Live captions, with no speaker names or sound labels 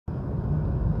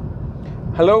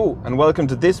Hello and welcome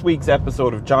to this week's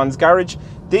episode of John's Garage.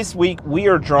 This week we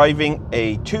are driving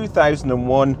a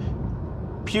 2001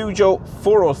 Peugeot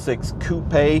 406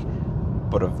 Coupe,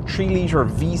 but a 3-litre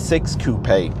V6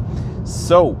 Coupe.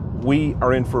 So we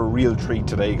are in for a real treat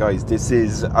today, guys.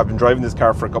 I've been driving this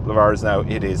car for a couple of hours now.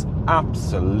 It is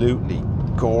absolutely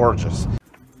gorgeous.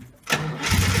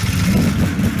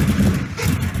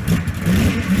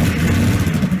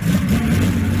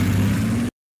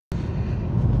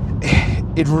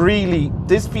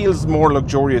 This feels more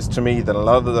luxurious to me than a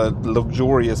lot of the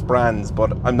luxurious brands,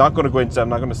 but I'm not going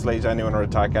to slate anyone or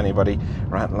attack anybody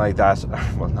or anything like that.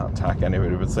 Well, not attack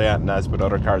anybody, but say anything else with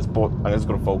other cars, but I'm just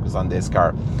going to focus on this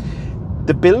car.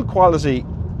 The build quality,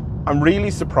 I'm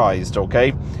really surprised,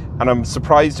 okay? And I'm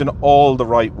surprised in all the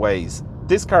right ways.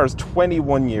 This car is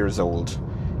 21 years old.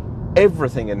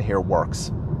 Everything in here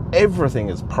works. Everything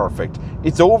is perfect.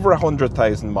 It's over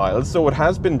 100,000 miles, so it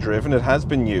has been driven, it has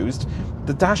been used.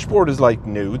 The dashboard is like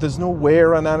new. There's no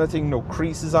wear on anything, no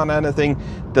creases on anything.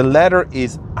 The leather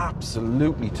is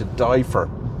absolutely to die for.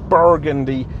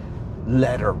 Burgundy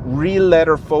leather, real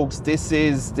leather, folks. This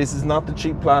is not the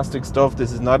cheap plastic stuff.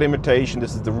 This is not imitation.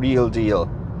 This is the real deal.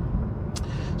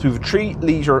 So we have a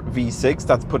 3-litre V6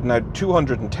 that's putting out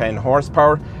 210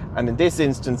 horsepower, and in this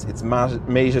instance it's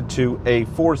mated to a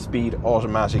 4-speed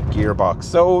automatic gearbox.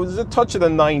 So there's a touch of the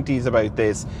 90s about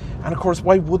this, and of course,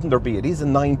 why wouldn't there be? It is a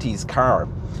 90s car.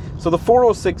 So the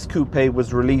 406 Coupe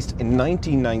was released in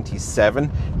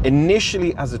 1997,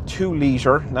 initially as a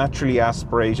 2-litre naturally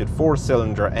aspirated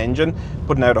 4-cylinder engine,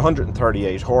 putting out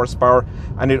 138 horsepower,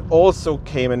 and it also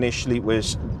came initially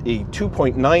with a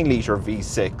 2.9-litre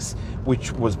V6,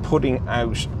 which was putting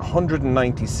out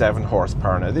 197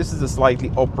 horsepower. Now this is a slightly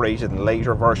uprated and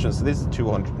later version, so this is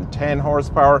 210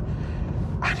 horsepower,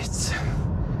 and it's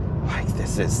like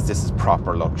this is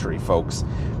proper luxury, folks.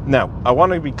 Now I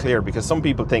want to be clear, because some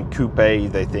people think coupe,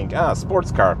 they think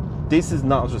sports car. This is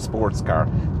not a sports car.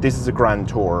 This is a Grand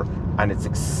Tour, and it's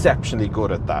exceptionally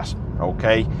good at that.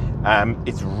 Okay,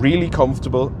 it's really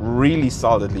comfortable, really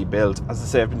solidly built. As I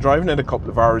say, I've been driving it a couple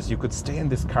of hours. You could stay in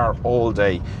this car all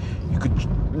day. You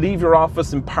could leave your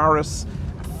office in Paris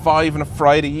at 5 on a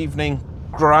Friday evening,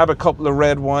 grab a couple of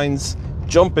red wines,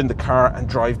 jump in the car and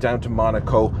drive down to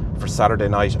Monaco for Saturday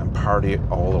night and party it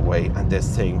all away. And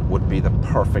this thing would be the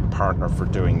perfect partner for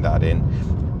doing that in.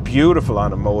 Beautiful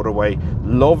on a motorway,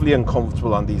 lovely and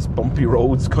comfortable on these bumpy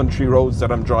roads, country roads that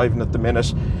I'm driving at the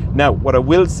minute. Now, what I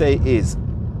will say is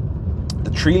the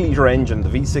 3-litre engine, the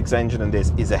V6 engine in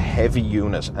this, is a heavy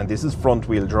unit, and this is front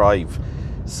wheel drive.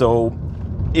 So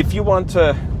if you want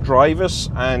to drive it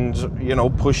and, you know,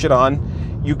 push it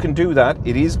on, you can do that.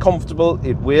 It is comfortable.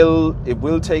 It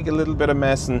will take a little bit of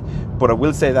messing, but I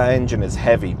will say that engine is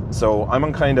heavy. So I'm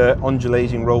on kind of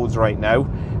undulating roads right now,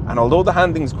 and although the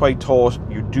handling is quite taut,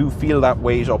 you do feel that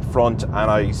weight up front, and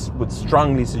I would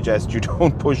strongly suggest you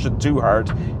don't push it too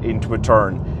hard into a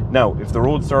turn. Now, if the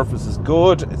road surface is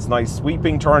good, it's nice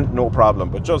sweeping turn, no problem,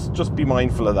 but just be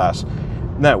mindful of that.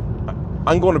 Now,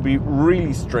 I'm going to be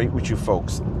really straight with you,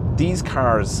 folks. These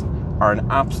cars are an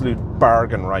absolute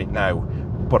bargain right now,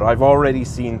 but I've already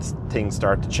seen things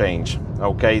start to change.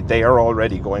 Okay, they are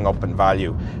already going up in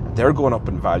value. They're going up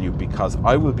in value because,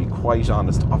 I will be quite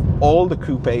honest, of all the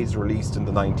coupes released in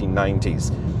the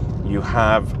 1990s, you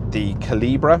have the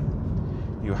Calibra,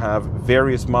 you have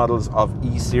various models of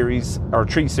E-Series, or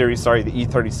 3 Series, sorry, the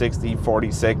E36, the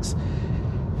E46.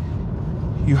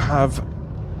 You have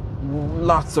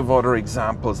lots of other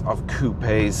examples of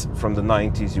coupes from the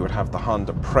 90s. You would have the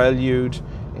Honda Prelude,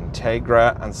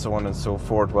 Integra, and so on and so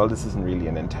forth. Well, this isn't really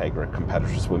an Integra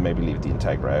competitor, so we'll maybe leave the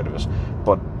Integra out of it.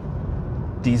 But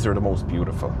these are the most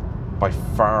beautiful. By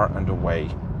far and away,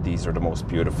 these are the most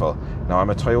beautiful. Now, I'm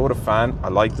a Toyota fan. I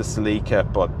like the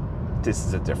Celica, but this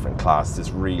is a different class. This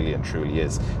really and truly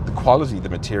is. The quality of the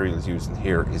materials used in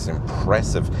here is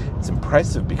impressive. It's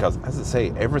impressive because, as I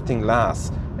say, everything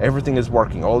lasts. Everything is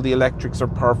working. All the electrics are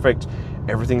perfect.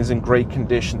 Everything is in great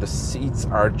condition. The seats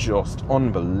are just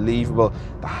unbelievable.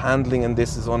 The handling in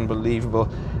this is unbelievable,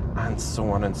 and so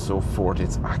on and so forth.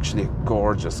 It's actually a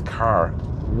gorgeous car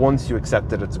once you accept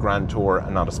that it's a Grand Tour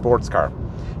and not a sports car.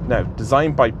 Now,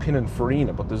 designed by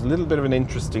Pininfarina, but there's a little bit of an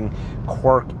interesting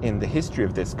quirk in the history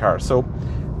of this car. So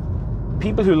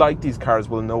people who like these cars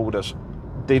will know that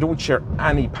they don't share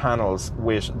any panels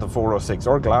with the 406,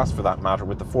 or glass for that matter,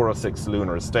 with the 406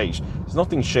 Lunar Estate. There's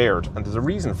nothing shared, and there's a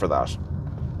reason for that.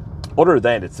 Other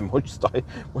than it's a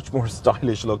much more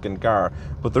stylish looking car,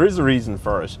 but there is a reason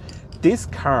for it. This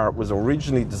car was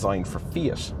originally designed for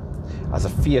Fiat as a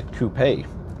Fiat Coupe.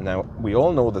 Now, we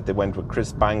all know that they went with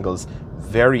Chris Bangle's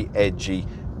very edgy,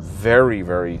 very,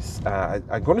 very,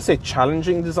 I'm going to say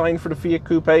challenging design for the Fiat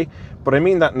Coupe, but I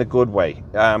mean that in a good way.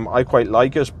 I quite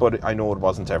like it, but I know it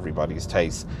wasn't everybody's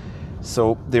taste.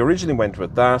 So they originally went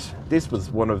with that. This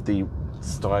was one of the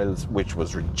styles which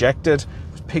was rejected.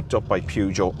 It was picked up by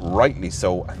Peugeot, rightly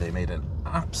so, and they made an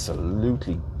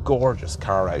absolutely gorgeous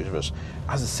car out of it.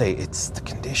 As I say, the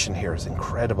condition here is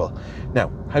incredible.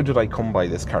 Now, how did I come by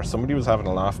this car? Somebody was having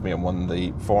a laugh at me on one of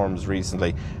the forums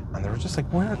recently, and they were just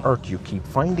like, where on earth do you keep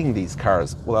finding these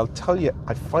cars? Well, I'll tell you,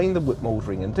 I find them with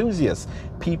motoring enthusiasts,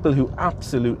 people who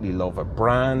absolutely love a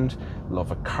brand, love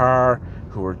a car,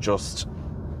 who are just,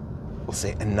 we'll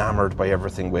say, enamored by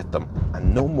everything with them,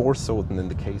 and no more so than in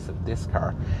the case of this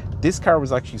car. This car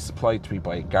was actually supplied to me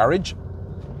by a garage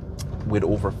with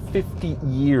over 50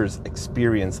 years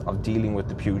experience of dealing with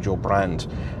the Peugeot brand.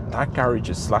 That garage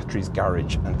is Slattery's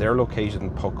garage, and they're located in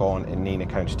Puckane in Neenah,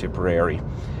 County Tipperary.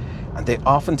 And they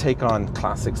often take on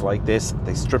classics like this.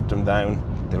 They strip them down,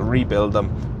 they'll rebuild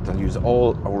them, they'll use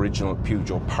all original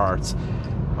Peugeot parts.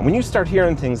 And when you start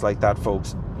hearing things like that,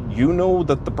 folks, you know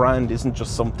that the brand isn't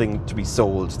just something to be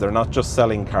sold. They're not just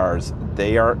selling cars.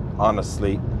 They are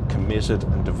honestly committed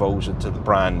and devoted to the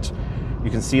brand. You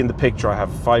can see in the picture I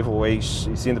have a 508.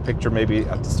 You see in the picture maybe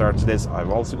at the start of this,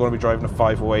 I'm also going to be driving a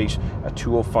 508, a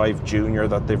 205 Junior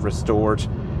that they've restored.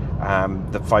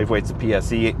 The 508's a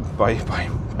PSE,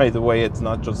 by the way. It's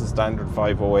not just a standard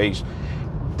 508.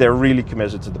 They're really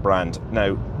committed to the brand.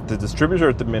 Now, the distributor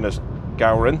at the minute,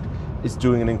 Gowran, is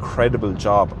doing an incredible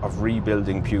job of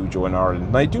rebuilding Peugeot in Ireland.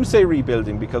 And I do say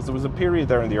rebuilding because there was a period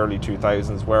there in the early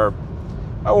 2000s where,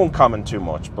 I won't comment too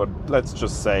much, but let's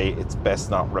just say it's best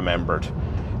not remembered.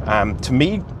 To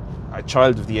me, a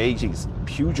child of the 80s,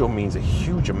 Peugeot means a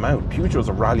huge amount. Peugeot's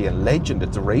a rallying legend,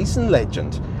 it's a racing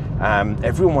legend.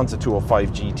 Everyone wants a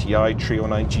 205 GTI,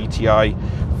 309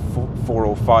 GTI,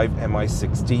 405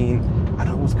 MI16,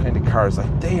 and those kind of cars.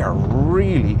 Like, they are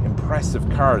really impressive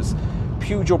cars.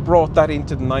 Peugeot brought that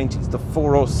into the 90s, the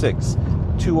 406,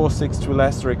 206 to a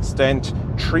lesser extent,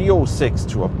 306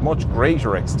 to a much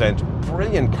greater extent.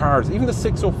 Brilliant cars. Even the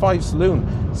 605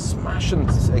 Saloon, smashing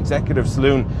executive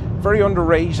saloon, very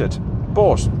underrated,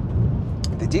 but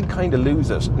they did kind of lose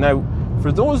it. Now,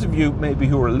 for those of you maybe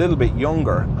who are a little bit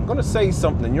younger, I'm going to say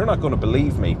something and you're not going to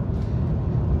believe me.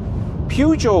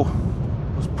 Peugeot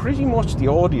was pretty much the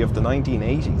Audi of the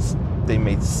 1980s. They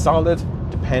made solid,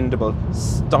 dependable,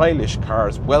 stylish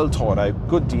cars, well thought out,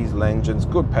 good diesel engines,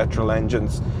 good petrol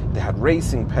engines. They had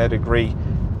racing pedigree,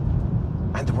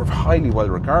 and they were highly well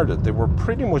regarded. They were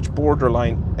pretty much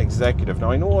borderline executive.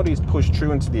 Now, I know Audi's pushed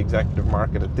through into the executive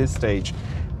market at this stage,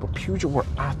 but Peugeot were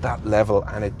at that level,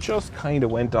 and it just kind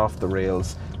of went off the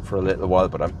rails for a little while.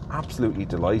 But I'm absolutely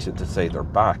delighted to say they're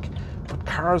back. But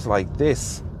cars like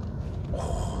this,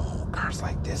 cars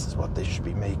like this is what they should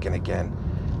be making again.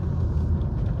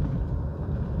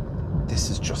 This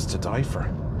is just to die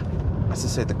for. As I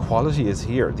say, the quality is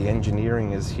here, the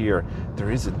engineering is here,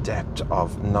 there is a depth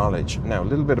of knowledge. Now, a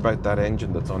little bit about that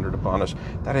engine that's under the bonnet.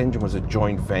 That engine was a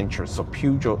joint venture, so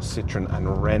Peugeot, Citroën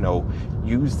and Renault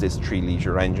used this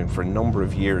 3-litre engine for a number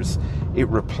of years. It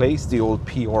replaced the old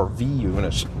PRV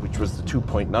unit, which was the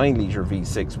 2.9-litre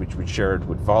V6, which we shared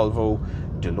with Volvo,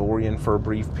 DeLorean for a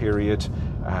brief period.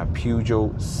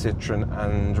 Peugeot, Citroën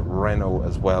and Renault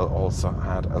as well also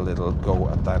had a little go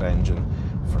at that engine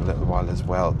for a little while as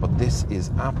well. But this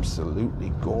is absolutely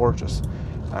gorgeous.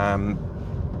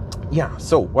 Yeah,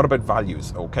 so what about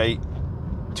values? Okay,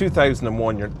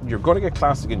 2001, you're going to get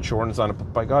classic insurance on it,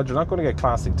 but by God, you're not going to get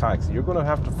classic tax. You're going to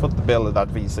have to foot the bill of that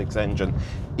V6 engine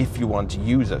if you want to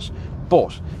use it.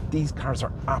 But these cars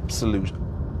are absolute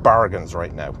bargains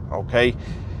right now, okay?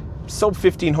 Sub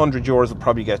 1,500 euros will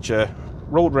probably get you a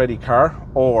road ready car,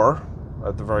 or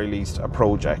at the very least a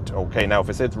project. Okay, now if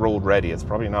I say it's road ready, it's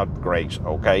probably not great,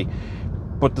 okay,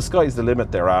 but the sky's the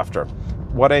limit thereafter.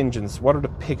 What engines? What are the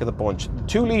pick of the bunch?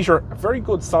 2-litre, a very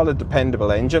good, solid,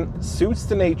 dependable engine, suits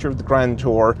the nature of the Grand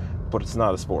Tour, but it's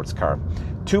not a sports car.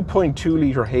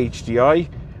 2.2-litre HDI,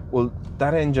 well,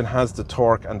 that engine has the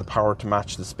torque and the power to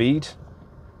match the speed.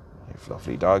 You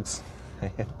fluffy dogs.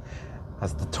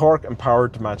 Has the torque and power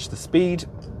to match the speed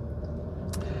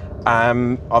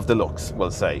of the looks,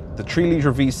 we'll say. The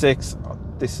 3-litre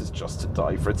V6, this is just to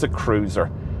die for. It's a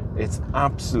cruiser. It's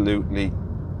absolutely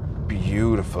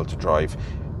beautiful to drive.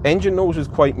 Engine note is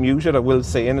quite muted, I will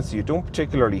say, in it, so you don't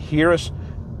particularly hear it,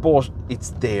 but it's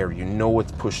there. You know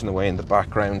it's pushing away in the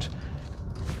background,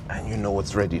 and you know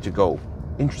it's ready to go.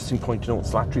 Interesting point to note,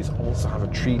 Slattery's also have a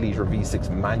 3-litre V6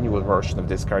 manual version of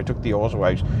this car. I took the auto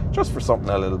out just for something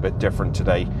a little bit different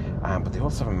today, but they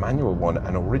also have a manual one,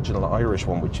 an original Irish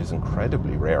one, which is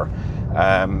incredibly rare.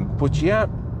 But yeah,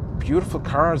 beautiful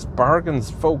cars,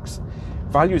 bargains, folks.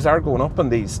 Values are going up on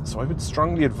these, so I would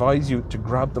strongly advise you to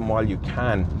grab them while you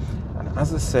can. And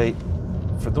as I say,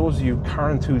 for those of you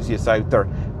car enthusiasts out there,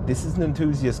 this is an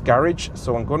enthusiast garage,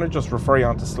 so I'm going to just refer you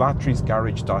on to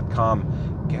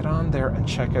slatterysgarage.com. Get on there and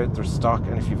check out their stock,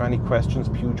 and if you have any questions,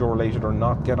 Peugeot related or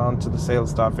not, get on to the sales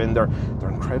staff in there.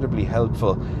 They're incredibly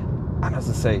helpful. And as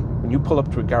I say, when you pull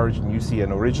up to a garage and you see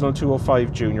an original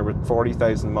 205 Junior with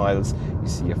 40,000 miles, you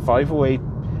see a 508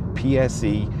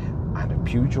 PSE and a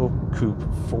Peugeot Coupe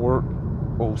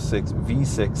 406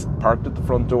 V6 parked at the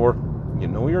front door, you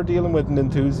know you're dealing with an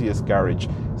enthusiast garage.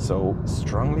 So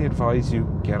strongly advise you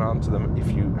get onto them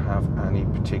if you have any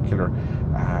particular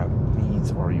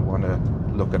needs, or you want to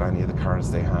look at any of the cars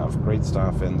they have. Great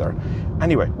staff in there.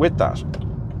 Anyway, with that,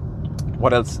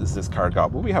 what else has this car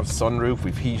got? Well, we have sunroof,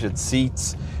 we've heated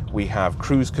seats, we have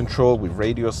cruise control, we've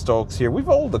radio stokes here, we've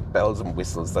all the bells and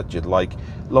whistles that you'd like.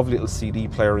 Lovely little CD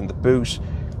player in the boot,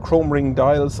 chrome ring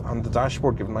dials on the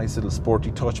dashboard, give a nice little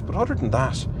sporty touch. But other than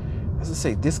that, as I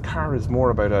say, this car is more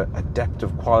about a depth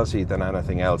of quality than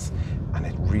anything else, and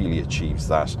it really achieves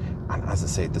that. And as I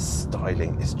say, the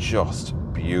styling is just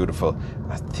beautiful.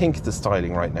 And I think the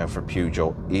styling right now for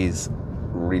Peugeot is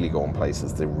really going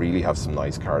places. They really have some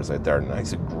nice cars out there,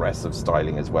 nice aggressive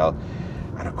styling as well.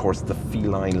 And of course, the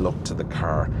feline look to the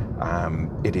car,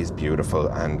 it is beautiful.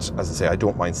 And as I say, I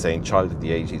don't mind saying, child of the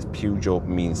 80s, Peugeot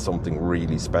means something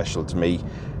really special to me.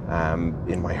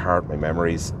 In my heart, my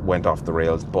memories went off the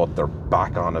rails, but they're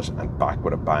back on it and back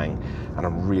with a bang. And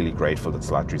I'm really grateful that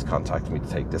Slattery's contacted me to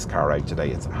take this car out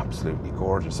today. It's absolutely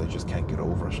gorgeous. I just can't get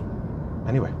over it.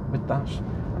 Anyway, with that,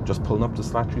 I'm just pulling up to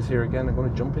Slattery's here again. I'm going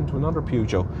to jump into another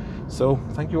Peugeot. So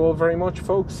thank you all very much,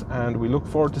 folks, and we look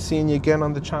forward to seeing you again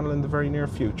on the channel in the very near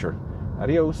future.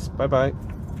 Adios. Bye bye.